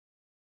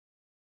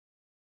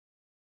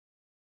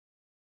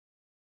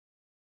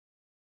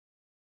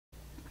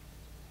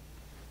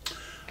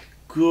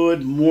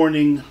Good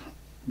morning,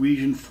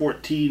 Region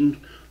 14,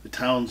 the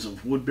towns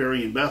of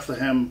Woodbury and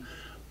Bethlehem,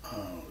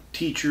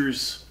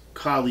 teachers,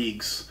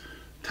 colleagues,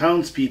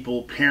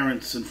 townspeople,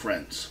 parents, and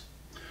friends.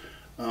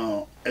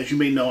 As you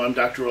may know, I'm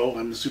Dr. O.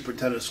 I'm the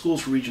Superintendent of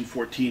Schools for Region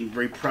 14,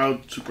 very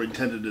proud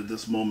superintendent at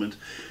this moment,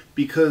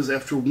 because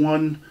after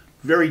one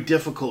very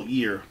difficult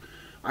year,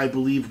 I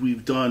believe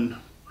we've done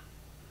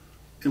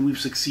and we've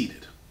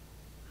succeeded.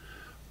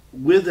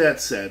 With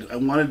that said, I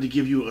wanted to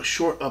give you a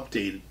short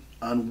update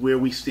on where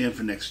we stand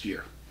for next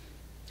year.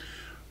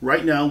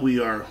 Right now,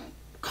 we are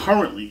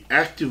currently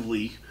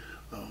actively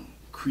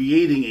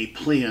creating a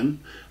plan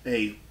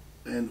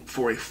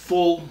for a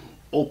full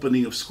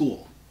opening of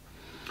school.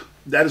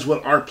 That is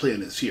what our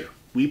plan is here.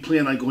 We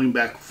plan on going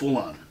back full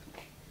on.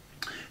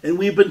 And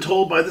we've been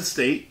told by the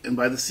state and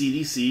by the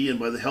CDC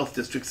and by the health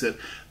districts that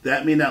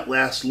that may not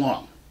last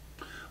long.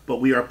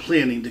 But we are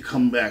planning to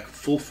come back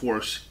full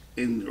force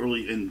in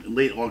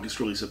late August,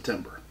 early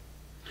September.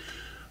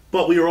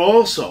 But we are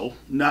also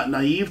not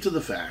naive to the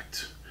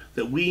fact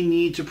that we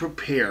need to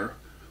prepare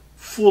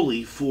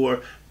fully for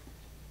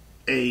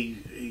a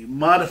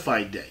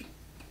modified day,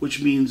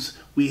 which means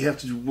we have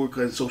to work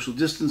on social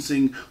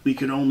distancing. We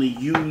can only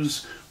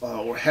use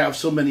or have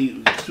so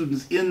many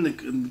students in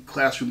the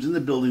classrooms, in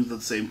the buildings at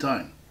the same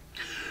time.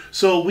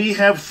 So we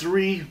have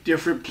 3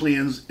 different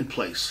plans in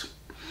place.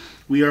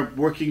 We are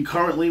working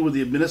currently with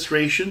the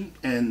administration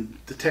and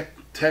the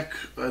tech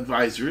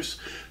advisors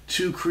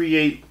to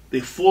create a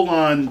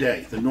full-on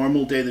day, the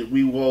normal day that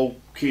we all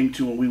came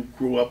to when we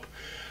grew up.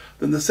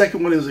 Then the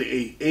second one is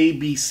a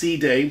ABC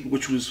day,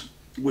 which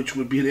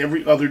would be an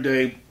every other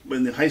day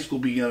when the high school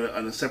being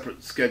on a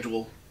separate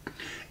schedule.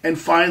 And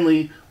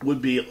finally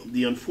would be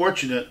the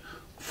unfortunate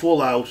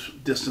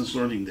full-out distance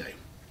learning day.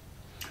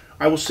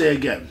 I will say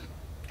again,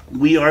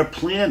 we are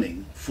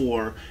planning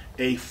for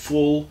a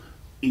full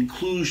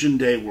inclusion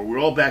day where we're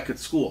all back at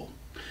school.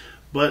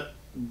 But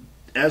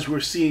as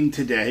we're seeing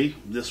today,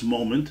 this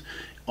moment,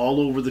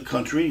 all over the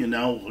country, and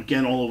now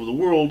again all over the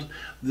world,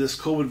 this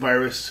COVID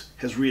virus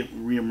has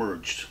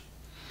reemerged.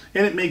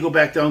 And it may go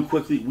back down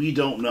quickly, we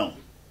don't know.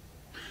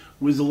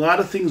 There's a lot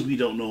of things we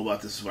don't know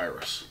about this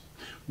virus.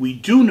 We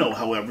do know,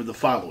 however, the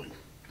following.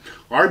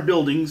 Our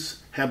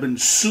buildings have been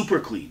super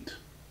cleaned.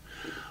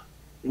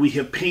 We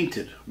have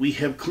painted, we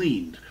have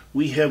cleaned,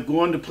 we have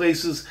gone to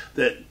places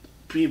that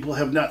people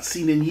have not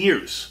seen in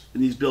years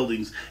in these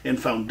buildings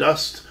and found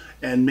dust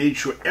and made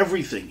sure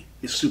everything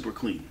is super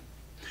clean.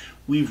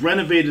 We've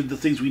renovated the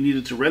things we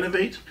needed to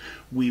renovate.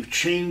 We've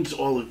changed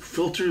all the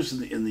filters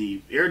in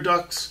the air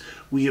ducts.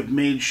 We have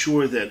made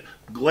sure that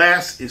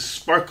glass is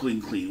sparkling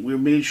clean. We've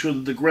made sure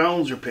that the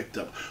grounds are picked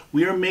up.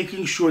 We are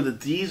making sure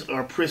that these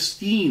are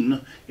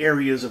pristine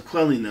areas of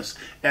cleanliness,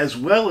 as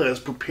well as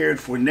prepared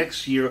for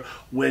next year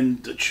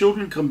when the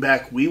children come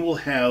back. We will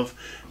have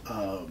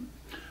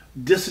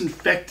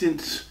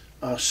disinfectant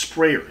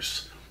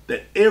sprayers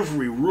that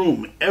every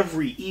room,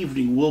 every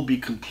evening will be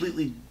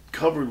completely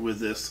covered with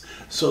this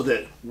so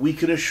that we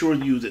can assure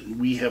you that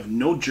we have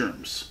no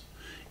germs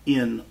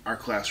in our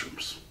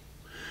classrooms.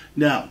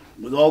 Now,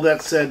 with all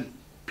that said,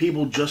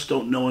 people just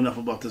don't know enough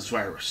about this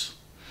virus.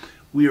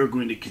 We are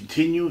going to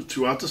continue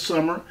throughout the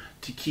summer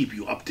to keep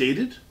you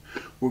updated.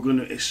 We're going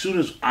to, as soon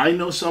as I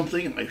know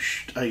something,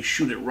 I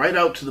shoot it right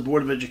out to the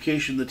Board of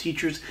Education, the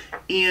teachers,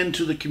 and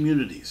to the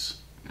communities.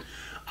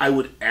 I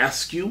would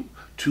ask you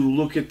to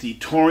look at the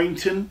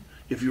Torrington,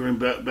 if you're in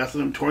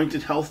Bethlehem,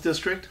 Torrington Health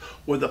District,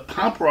 or the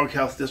Pomperaug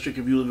Health District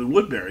if you live in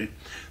Woodbury.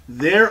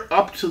 Their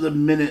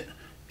up-to-the-minute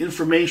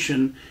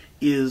information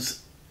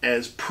is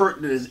as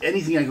pertinent as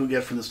anything I could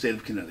get from the state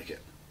of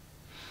Connecticut.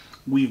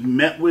 We've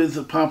met with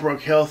the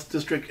Pomperaug Health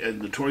District and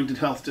the Torrington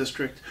Health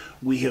District.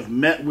 We have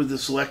met with the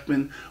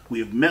selectmen. We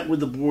have met with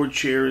the board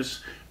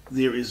chairs.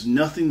 There is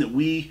nothing that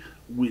we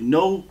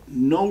know,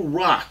 no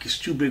rock is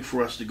too big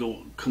for us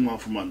to come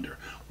out from under.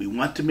 We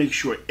want to make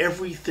sure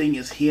everything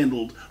is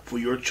handled for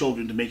your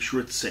children to make sure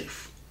it's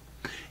safe.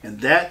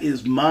 And that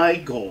is my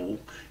goal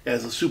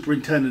as a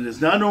superintendent,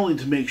 is not only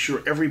to make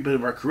sure every bit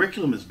of our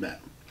curriculum is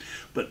met,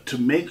 but to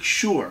make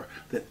sure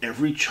that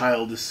every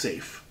child is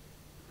safe.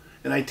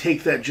 And I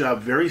take that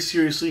job very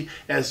seriously,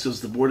 as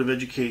does the Board of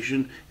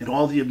Education and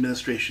all the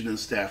administration and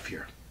staff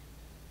here.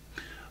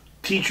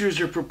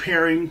 Teachers are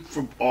preparing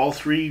for all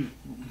 3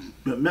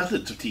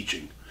 methods of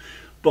teaching,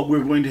 but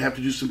we're going to have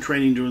to do some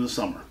training during the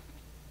summer.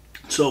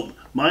 So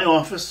my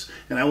office,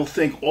 and I will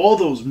thank all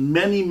those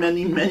many,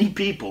 many, many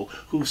people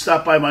who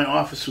stopped by my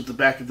office at the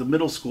back of the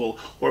middle school,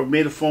 or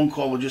made a phone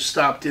call, or just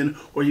stopped in,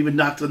 or even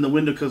knocked on the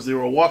window because they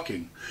were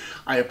walking.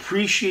 I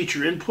appreciate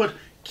your input.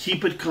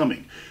 Keep it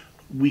coming.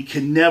 We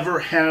can never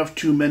have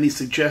too many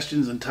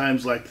suggestions in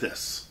times like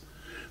this.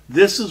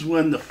 This is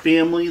when the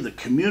family, the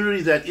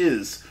community that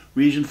is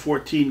Region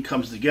 14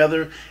 comes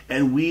together,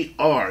 and we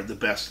are the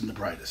best and the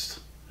brightest.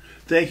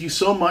 Thank you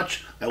so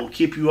much. I will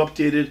keep you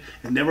updated,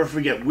 and never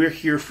forget, we're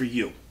here for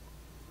you.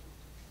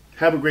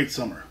 Have a great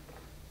summer.